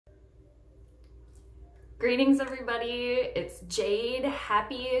Greetings, everybody. It's Jade.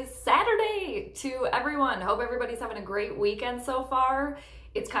 Happy Saturday to everyone. Hope everybody's having a great weekend so far.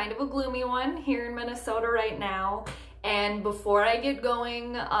 It's kind of a gloomy one here in Minnesota right now. And before I get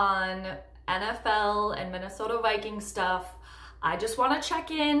going on NFL and Minnesota Vikings stuff, I just want to check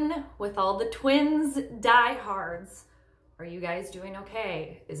in with all the Twins diehards. Are you guys doing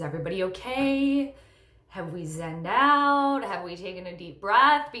okay? Is everybody okay? Have we zenned out? Have we taken a deep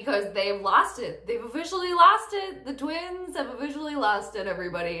breath? Because they've lost it. They've officially lost it. The Twins have officially lost it,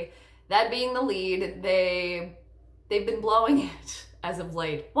 everybody. That being the lead, they've been blowing it as of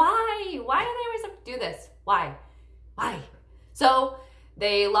late. Why? Why do they always have to do this? Why? So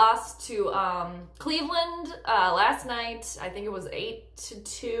they lost to Cleveland last night. I think it was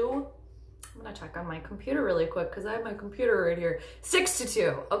 8-2. I'm gonna check on my computer really quick because I have my computer right here.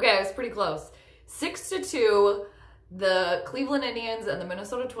 6-2. Okay, I was pretty close. 6-2, the Cleveland Indians and the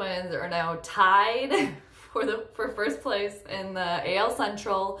Minnesota Twins are now tied for first place in the AL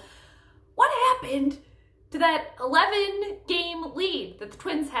Central. What happened to that 11-game lead that the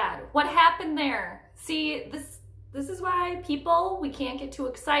Twins had? What happened there? See, this is why we can't get too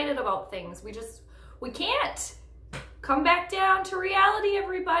excited about things. We can't. Come back down to reality,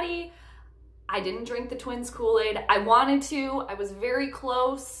 everybody. I didn't drink the Twins Kool-Aid. I wanted to. I was very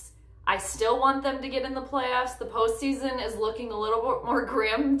close. I still want them to get in the playoffs. The postseason is looking a little bit more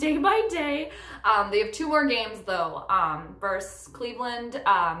grim day by day. They have 2 more games, though, versus Cleveland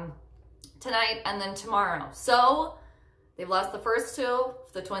tonight and then tomorrow. So they've lost the first 2.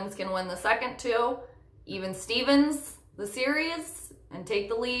 If the Twins can win the second 2, even Stevens the series and take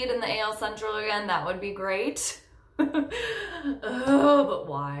the lead in the AL Central again, that would be great. Oh, but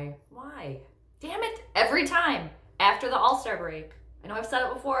why? Why? Damn it. Every time after the All-Star break. I know I've said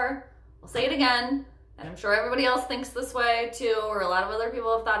it before. I'll say it again, and I'm sure everybody else thinks this way too, or a lot of other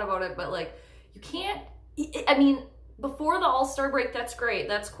people have thought about it, but like, you can't, I mean, before the All-Star break, that's great,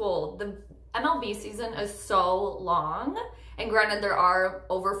 that's cool. The MLB season is so long, and granted, there are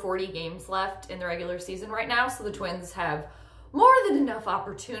over 40 games left in the regular season right now, so the Twins have more than enough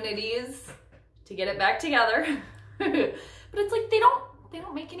opportunities to get it back together. But it's like, they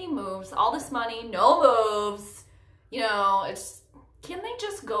don't make any moves. All this money, no moves. You know, can they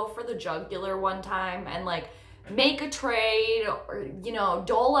just go for the jugular one time and like make a trade or, you know,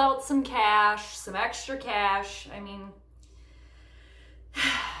 dole out some cash, some extra cash? I mean,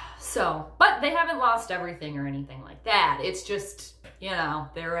 so, but they haven't lost everything or anything like that. It's just, you know,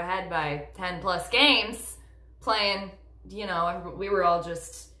 they were ahead by 10 plus games playing, you know, we were all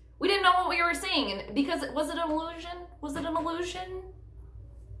just, we didn't know what we were seeing. And because was it an illusion? Was it an illusion?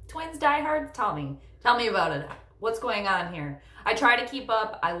 Twins diehards, tell me about it. What's going on here? I try to keep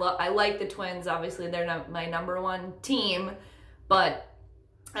up. I like the Twins. Obviously, they're not my #1 team, but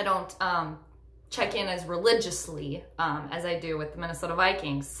I don't check in as religiously as I do with the Minnesota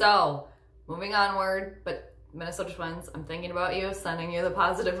Vikings. So, moving onward, but Minnesota Twins, I'm thinking about you, sending you the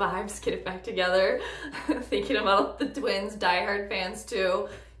positive vibes, get it back together. Thinking about the Twins diehard fans too.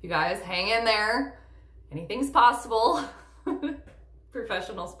 You guys, hang in there. Anything's possible.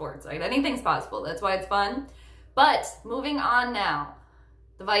 Professional sports, right? Anything's possible. That's why it's fun. But moving on now,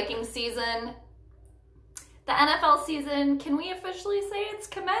 the Vikings season, the NFL season, can we officially say it's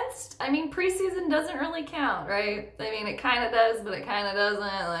commenced? I mean, preseason doesn't really count, right? I mean, it kind of does, but it kind of doesn't.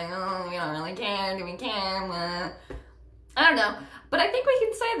 Like, oh, we don't really care. Do we care? I don't know. But I think we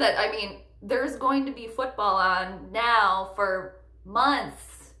can say that, I mean, there's going to be football on now for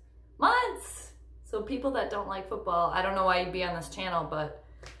months. Months. So people that don't like football, I don't know why you'd be on this channel, but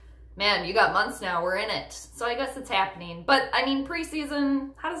man, you got months now, we're in it. So I guess it's happening. But I mean,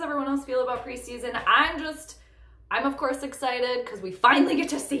 preseason, how does everyone else feel about preseason? I'm of course excited because we finally get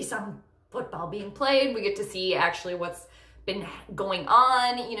to see some football being played. We get to see actually what's been going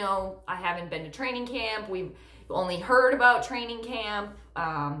on. You know, I haven't been to training camp. We've only heard about training camp.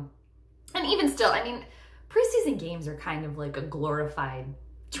 And even still, I mean, preseason games are kind of like a glorified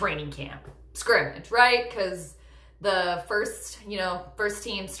training camp scrimmage, right? Because the first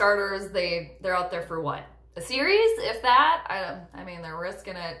team starters, they're out there for what? A series, if that? I mean, they're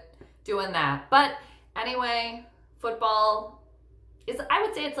risking it doing that. But anyway, football is, I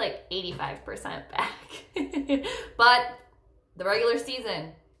would say it's like 85% back. But the regular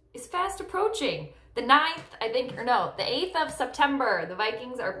season is fast approaching. The 8th of September, the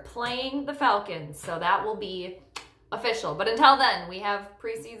Vikings are playing the Falcons. So that will be official. But until then, we have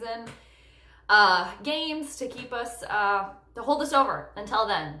preseason games to keep us, to hold us over until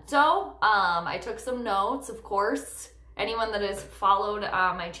then. So, I took some notes, of course, anyone that has followed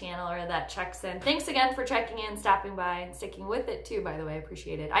my channel or that checks in, thanks again for checking in, stopping by, and sticking with it too, by the way. I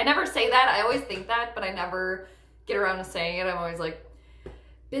appreciate it. I never say that. I always think that, but I never get around to saying it. I'm always like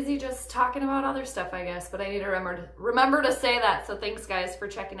busy just talking about other stuff, I guess, but I need to remember to say that. So thanks guys for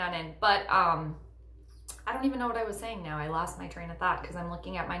checking on in. But I don't even know what I was saying now. I lost my train of thought because I'm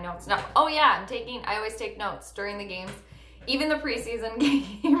looking at my notes now. Oh yeah, I always take notes during the games. Even the preseason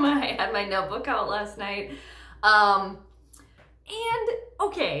game, I had my notebook out last night. And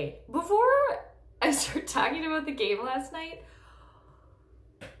okay, before I start talking about the game last night,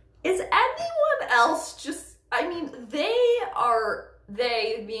 is anyone else just, I mean, they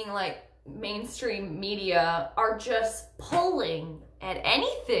being like mainstream media are just pulling at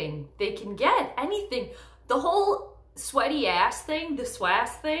anything they can get, anything. The whole sweaty ass thing, the swass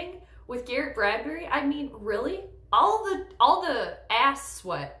thing with Garrett Bradbury, I mean, really? All the ass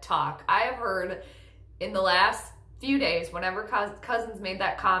sweat talk I have heard in the last few days whenever Cousins made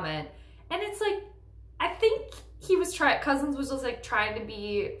that comment. And it's like, I think Cousins was just like trying to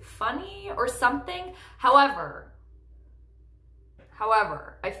be funny or something. However,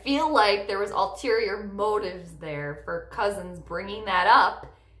 I feel like there was ulterior motives there for Cousins bringing that up,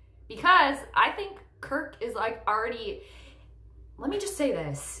 because I think Kirk is like already, let me just say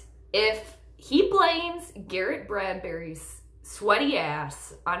this, if he blames Garrett Bradbury's sweaty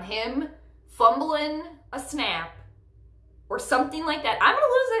ass on him fumbling a snap or something like that, I'm gonna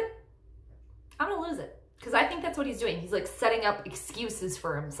lose it. Because I think that's what he's doing. He's like setting up excuses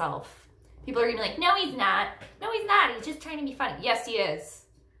for himself. People are gonna be like, no, he's not. No, he's not. He's just trying to be funny. Yes, he is.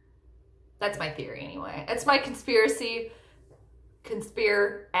 That's my theory anyway. It's my conspirASScy.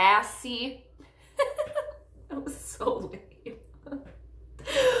 That was so lame.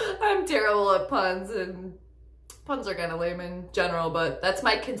 I'm terrible at puns, and puns are kind of lame in general, but that's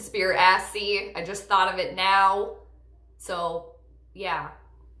my conspirASScy. I just thought of it now. So yeah,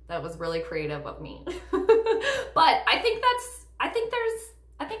 that was really creative of me. But I think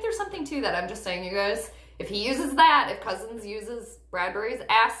there's something to that. I'm just saying, you guys, if he uses that, if Cousins uses Bradbury's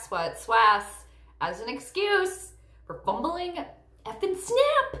ass swass as an excuse for fumbling effing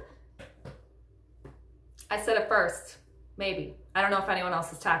snap, I said it first. Maybe. I don't know if anyone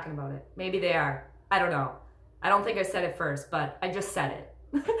else is talking about it. Maybe they are. I don't know. I don't think I said it first, but I just said it.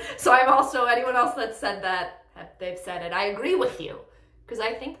 So I'm also, anyone else that said that, they've said it. I agree with you, because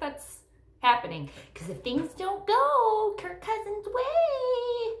I think that's happening. Because if things don't go Kirk Cousins'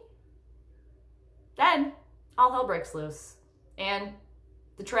 way, then all hell breaks loose. And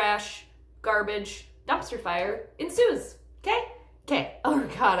the trash, garbage, dumpster fire ensues. Okay? Okay. Oh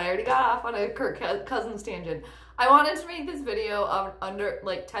God, I already got off on a Kirk Cousins tangent. I wanted to make this video under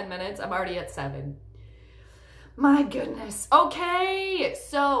like 10 minutes. I'm already at 7. My goodness. Okay,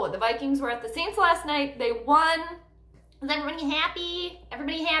 so the Vikings were at the Saints last night. They won. Is everybody happy?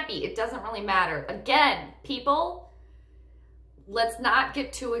 Everybody happy? It doesn't really matter. Again, people, let's not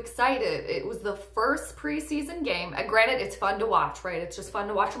get too excited. It was the first preseason game. Granted, it's fun to watch, right? It's just fun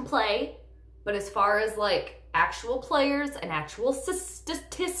to watch them play. But as far as like actual players and actual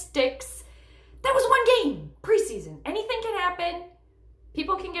statistics, that was one game, preseason. Anything can happen.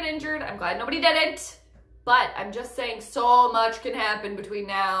 People can get injured. I'm glad nobody did it. But I'm just saying so much can happen between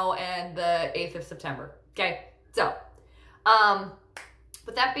now and the 8th of September. Okay, so,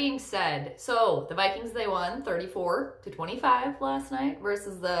 with that being said, so the Vikings, they won 34-25 last night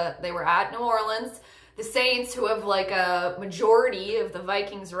versus they were at New Orleans. The Saints, who have like a majority of the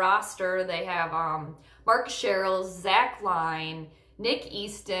Vikings roster, they have Marcus Sherrill, Zach Line, Nick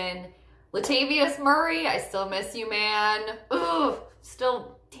Easton, Latavius Murray. I still miss you, man. Ugh,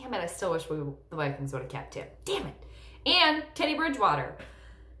 still, damn it, I still wish the Vikings would have kept him. Damn it. And Teddy Bridgewater.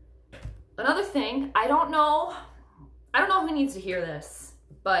 Another thing, I don't know who needs to hear this,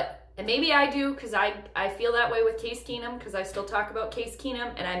 but, and maybe I do, because I feel that way with Case Keenum, because I still talk about Case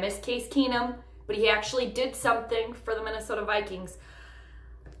Keenum, and I miss Case Keenum, but he actually did something for the Minnesota Vikings.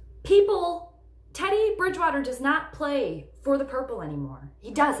 People, Teddy Bridgewater does not play for the purple anymore.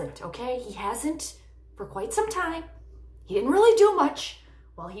 He doesn't, okay? He hasn't for quite some time. He didn't really do much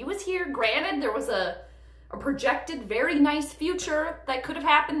while he was here. Granted, there was a projected very nice future that could have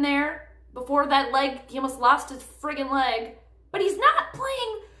happened there before that leg. He almost lost his friggin' leg. But he's not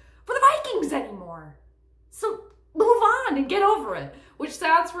playing for the Vikings anymore. So move on and get over it. Which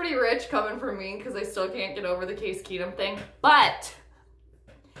sounds pretty rich coming from me, because I still can't get over the Case Keenum thing. But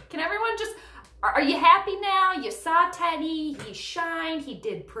can everyone just, are you happy now? You saw Teddy, he shined, he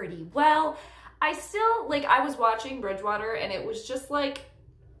did pretty well. I still, like, I was watching Bridgewater, and it was just like,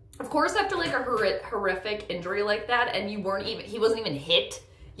 of course, after like a horrific injury like that, and he wasn't even hit,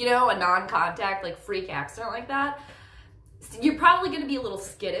 you know, a non-contact, like, freak accident like that, you're probably going to be a little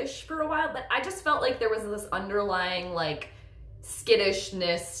skittish for a while, but I just felt like there was this underlying, like,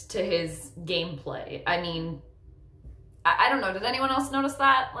 skittishness to his gameplay. I mean, I don't know. Did anyone else notice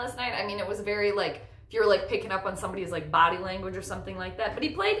that last night? I mean, it was very, like, if you were, like, picking up on somebody's, like, body language or something like that. But he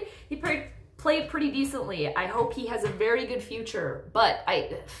played pretty decently. I hope he has a very good future. But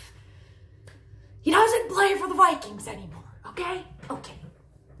he doesn't play for the Vikings anymore, okay? Okay.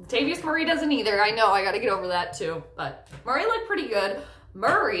 Latavius Murray doesn't either. I know, I got to get over that too. But Murray looked pretty good.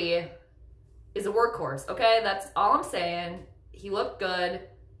 Murray is a workhorse, okay? That's all I'm saying. He looked good.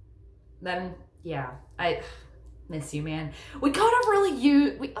 Then, yeah, I miss you, man. We could have really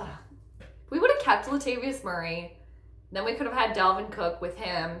used... We would have kept Latavius Murray. Then we could have had Dalvin Cook with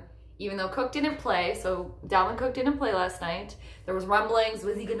him, even though Cook didn't play. So Dalvin Cook didn't play last night. There was rumblings.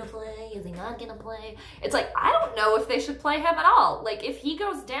 Was he going to play? Is he not going to play? It's like, I don't know if they should play him at all. Like, if he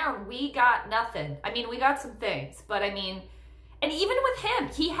goes down, we got nothing. I mean, we got some things. But, I mean, and even with him,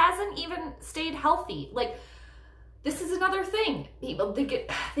 he hasn't even stayed healthy. Like, this is another thing. They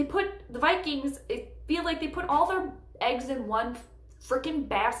put, the Vikings, I feel like they put all their eggs in one freaking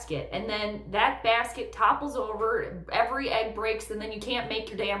basket, and then that basket topples over, every egg breaks, and then you can't make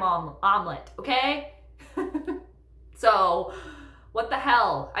your damn omelet, okay? So, what the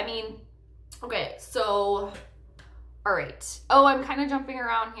hell? I mean, okay, so, all right. Oh, I'm kind of jumping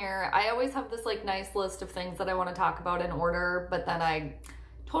around here. I always have this, like, nice list of things that I want to talk about in order, but then I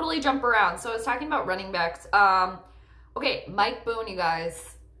totally jump around. So, I was talking about running backs. Okay, Mike Boone, you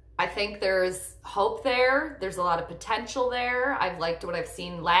guys. I think there's hope there. There's a lot of potential there. I've liked what I've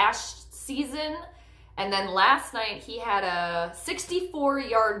seen last season. And then last night, he had a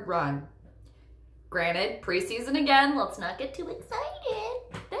 64-yard run. Granted, preseason again. Let's not get too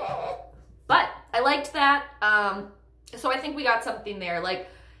excited. But I liked that. So I think we got something there. Like,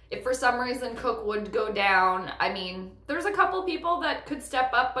 if for some reason Cook would go down, I mean, there's a couple people that could step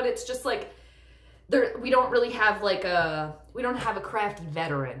up, but it's just like, we don't really have like we don't have a crafty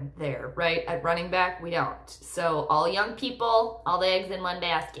veteran there, right? At running back, we don't. So all young people, all the eggs in one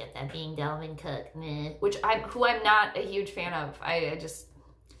basket, that being Dalvin Cook, who I'm not a huge fan of. I just,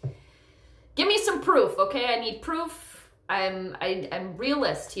 give me some proof, okay? I need proof. I'm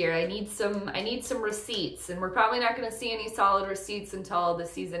realist here. I need some receipts, and we're probably not going to see any solid receipts until the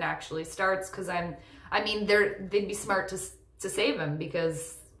season actually starts, because I mean, they'd be smart to save him,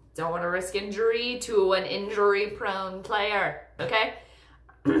 because don't want to risk injury to an injury-prone player, okay?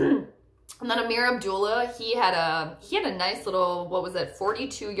 And then Amir Abdullah, he had a nice little, what was it,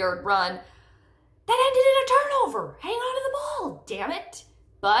 42-yard run that ended in a turnover. Hang on to the ball, damn it.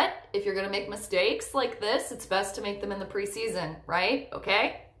 But if you're going to make mistakes like this, it's best to make them in the preseason, right?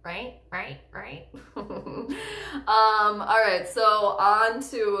 Okay? Right. All right, so on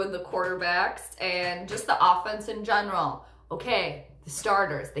to the quarterbacks and just the offense in general. Okay. The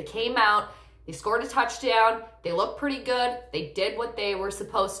starters, they came out, they scored a touchdown, they looked pretty good, they did what they were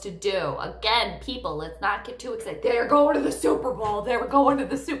supposed to do. Again, people, let's not get too excited. They're going to the Super Bowl, they're going to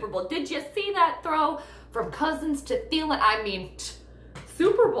the Super Bowl. Did you see that throw from Cousins to Thielen? I mean,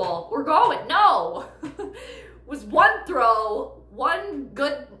 Super Bowl, we're going. No, it was one throw, one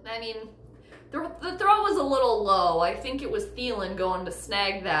good, I mean, the throw was a little low. I think it was Thielen going to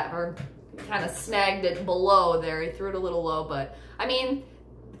snag that, or kind of snagged it below there. He threw it a little low, but I mean,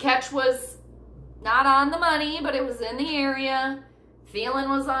 the catch was not on the money, but it was in the area. Thielen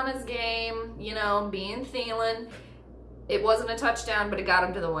was on his game, you know, being Thielen. It wasn't a touchdown, but it got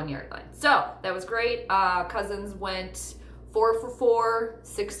him to the 1-yard line. So that was great. Cousins went 4 for 4,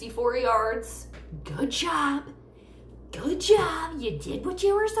 64 yards. Good job. Good job. You did what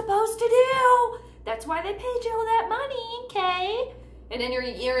you were supposed to do. That's why they paid you all that money, okay? And then you're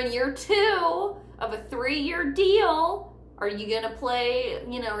in year 2 of a 3-year deal. Are you going to play,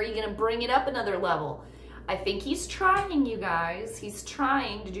 you know, are you going to bring it up another level? I think he's trying, you guys. He's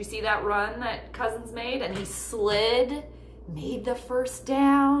trying. Did you see that run that Cousins made? And he slid, made the first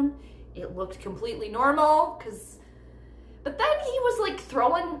down. It looked completely normal, but then he was like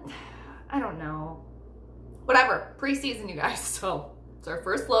throwing, I don't know. Whatever. Preseason, you guys. So it's our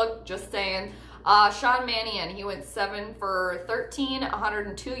first look, just saying. Sean Mannion, he went 7 for 13,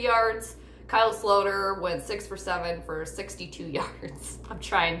 102 yards. Kyle Sloter went 6 for 7 for 62 yards. I'm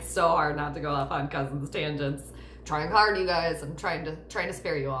trying so hard not to go off on Cousins tangents. Trying hard, you guys. I'm trying to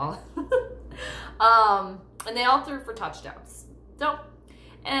spare you all. And they all threw for touchdowns. So,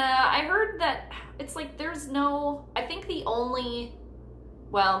 I heard that it's like there's no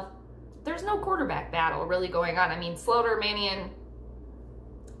quarterback battle really going on. I mean, Sloter, Mannion,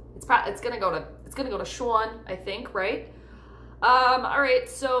 it's gonna go to Sean, I think, right? All right,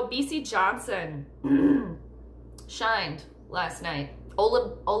 so BC Johnson shined. last night.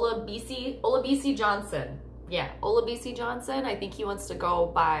 Olabisi Johnson. Yeah, Olabisi Johnson. I think he wants to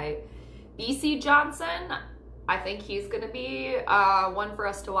go by BC Johnson. I think he's going to be one for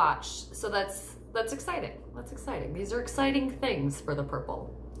us to watch. So that's exciting. That's exciting. These are exciting things for the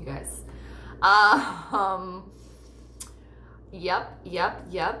purple, you guys.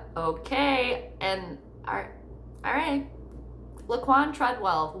 Yep. Okay. And all right. Laquan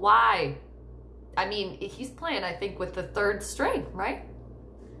Treadwell. Why? I mean, he's playing, I think, with the third string, right?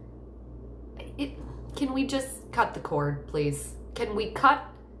 Can we just cut the cord, please? Can we cut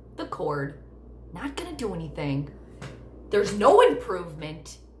the cord? Not gonna do anything. There's no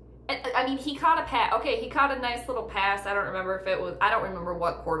improvement. I mean, he caught a pass. Okay, he caught a nice little pass. I don't remember if it was, I don't remember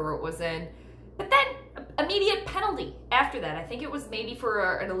what quarter it was in. But then, immediate penalty after that. I think it was maybe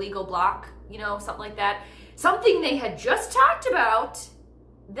for an illegal block, you know, something like that. Something they had just talked about,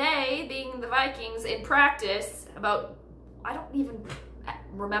 they, being the Vikings, in practice, about, I don't even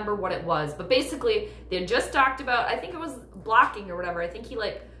remember what it was, but basically, they had just talked about, I think it was blocking or whatever. I think he,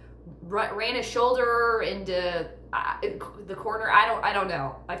 like, ran his shoulder into the corner. I don't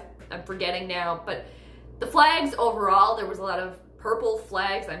know. I'm forgetting now, but the flags overall, there was a lot of purple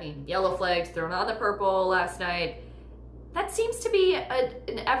flags. I mean, yellow flags thrown on the purple last night. That seems to be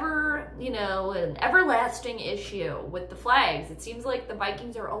an everlasting issue with the flags. It seems like the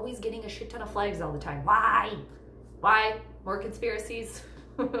Vikings are always getting a shit ton of flags all the time. Why? More conspiracies?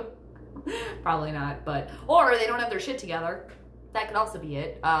 Probably not, or they don't have their shit together. That could also be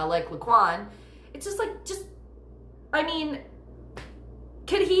it. Like Laquan. It's just I mean,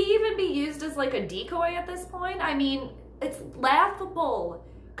 could he even be used as like a decoy at this point? I mean, it's laughable.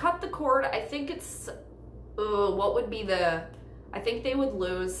 Cut the cord. I think it's, what would be I think they would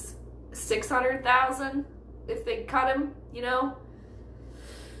lose 600,000 if they cut him, you know?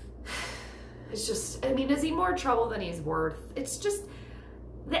 It's just, I mean, is he more trouble than he's worth? It's just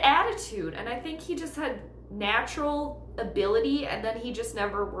the attitude. And I think he just had natural ability, and then he just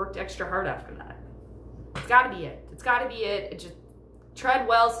never worked extra hard after that. It's gotta be it. It's gotta be it. It just,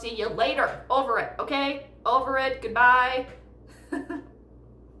 Treadwell, see you later. Over it, okay? Over it. Goodbye.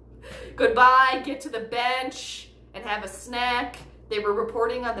 Goodbye. Get to the bench and have a snack. They were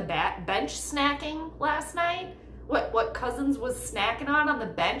reporting on the bench snacking last night. What Cousins was snacking on the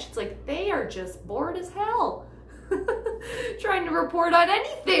bench. It's like they are just bored as hell. Trying to report on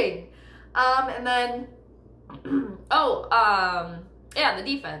anything. And then, yeah, the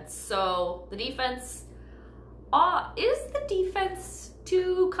defense. So the defense, is the defense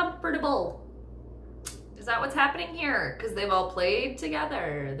too comfortable? Is that what's happening here? Because they've all played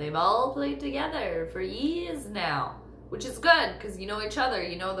together. They've all played together for years now, which is good because you know each other.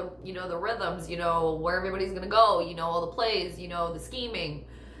 You know the rhythms. You know where everybody's gonna go. You know all the plays. You know the scheming.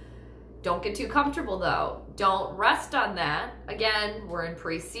 Don't get too comfortable though. Don't rest on that. Again, we're in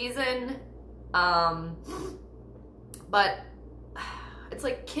preseason. But it's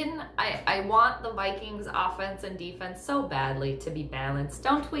like, I want the Vikings offense and defense so badly to be balanced,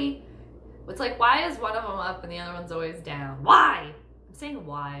 don't we? It's like, why is one of them up and the other one's always down? Why? I'm saying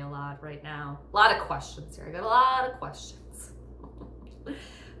why a lot right now. A lot of questions here. I got a lot of questions.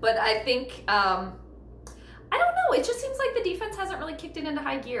 But I think, I don't know. It just seems like the defense hasn't really kicked it into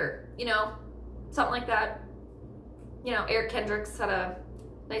high gear. You know, something like that. You know, Eric Kendricks had a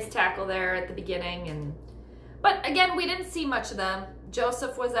nice tackle there at the beginning. But again, we didn't see much of them.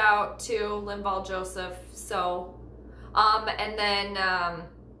 Joseph was out too, Linval Joseph. So, and then,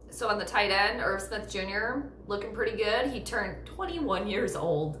 so on the tight end, Irv Smith Jr., looking pretty good. He turned 21 years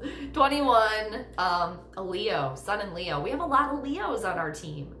old. 21, a Leo, son in Leo. We have a lot of Leos on our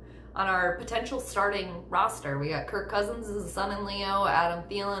team, on our potential starting roster. We got Kirk Cousins as a son in Leo, Adam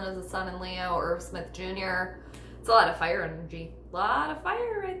Thielen as a son in Leo, Irv Smith Jr. It's a lot of fire energy. A lot of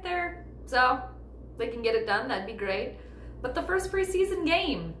fire right there. So, if they can get it done, that'd be great. But the first preseason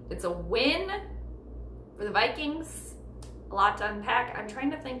game, it's a win for the Vikings. A lot to unpack. I'm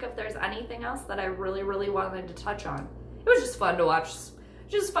trying to think if there's anything else that I really, really wanted to touch on. It was just fun to watch.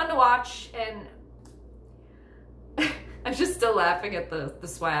 Just fun to watch, and I'm just still laughing at the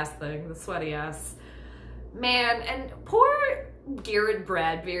swass thing, the sweaty ass. Man, and poor Garrett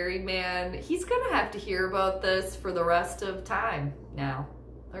Bradbury, man. He's gonna have to hear about this for the rest of time now.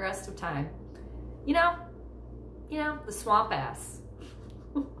 The rest of time. You know, the swamp ass.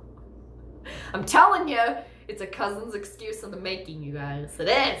 I'm telling you, it's a Cousins excuse in the making, you guys. It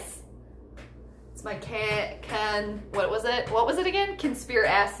is. It's my what was it? What was it again?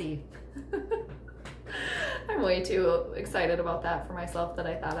 conspirASScy. I'm way too excited about that for myself that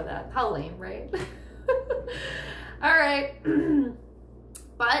I thought of that. How lame, right? All right.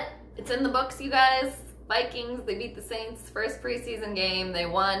 But it's in the books, you guys. Vikings, they beat the Saints first preseason game. They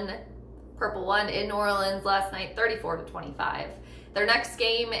won. Purple won in New Orleans last night, 34-25. Their next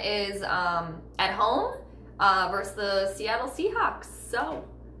game is at home versus the Seattle Seahawks. So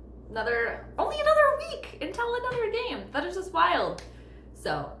only another week until another game. That is just wild.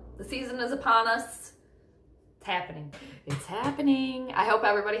 So the season is upon us. It's happening. It's happening. I hope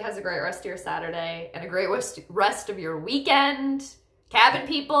everybody has a great rest of your Saturday and a great rest of your weekend. Cabin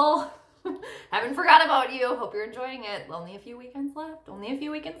people, haven't forgot about you. Hope you're enjoying it. Only a few weekends left. Only a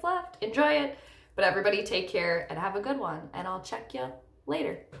few weekends left. Enjoy it. But everybody take care and have a good one. And I'll check you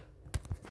later.